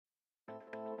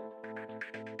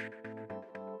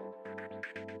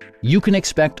You can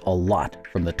expect a lot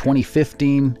from the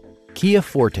 2015 Kia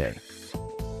Forte.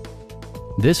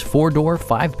 This four-door,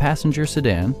 five-passenger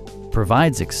sedan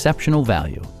provides exceptional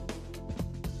value.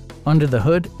 Under the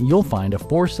hood, you'll find a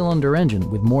four-cylinder engine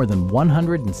with more than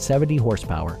 170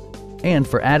 horsepower. And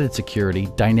for added security,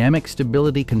 dynamic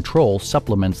stability control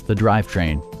supplements the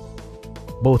drivetrain.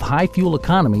 Both high fuel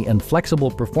economy and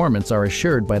flexible performance are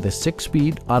assured by the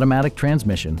 6-speed automatic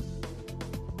transmission.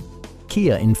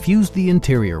 Kia infused the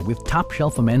interior with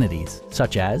top-shelf amenities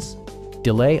such as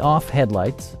delay-off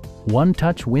headlights,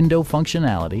 one-touch window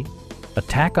functionality, a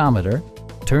tachometer,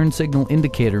 turn signal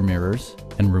indicator mirrors,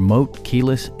 and remote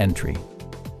keyless entry.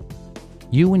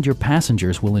 You and your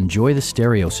passengers will enjoy the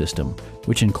stereo system,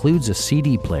 which includes a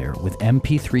CD player with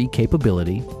MP3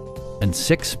 capability and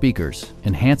 6 speakers,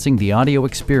 enhancing the audio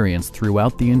experience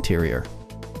throughout the interior.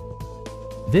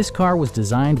 This car was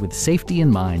designed with safety in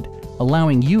mind,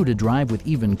 allowing you to drive with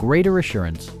even greater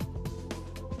assurance.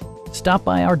 Stop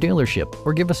by our dealership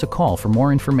or give us a call for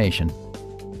more information.